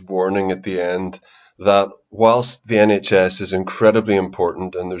Cathy's warning at the end that whilst the NHS is incredibly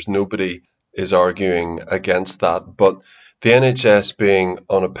important, and there's nobody is arguing against that, but the NHS being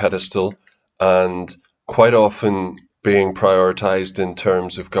on a pedestal and quite often being prioritised in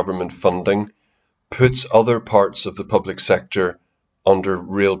terms of government funding puts other parts of the public sector under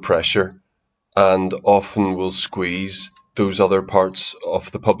real pressure, and often will squeeze those other parts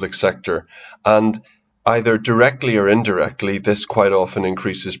of the public sector. And either directly or indirectly, this quite often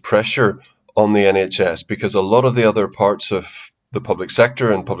increases pressure on the NHS, because a lot of the other parts of the public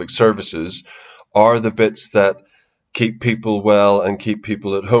sector and public services are the bits that keep people well and keep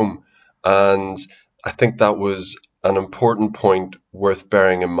people at home. And I think that was an important point worth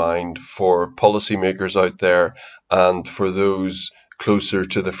bearing in mind for policymakers out there and for those closer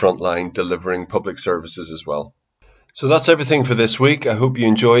to the front line delivering public services as well. So that's everything for this week. I hope you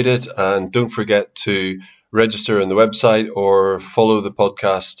enjoyed it, and don't forget to register on the website or follow the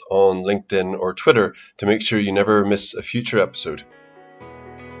podcast on LinkedIn or Twitter to make sure you never miss a future episode.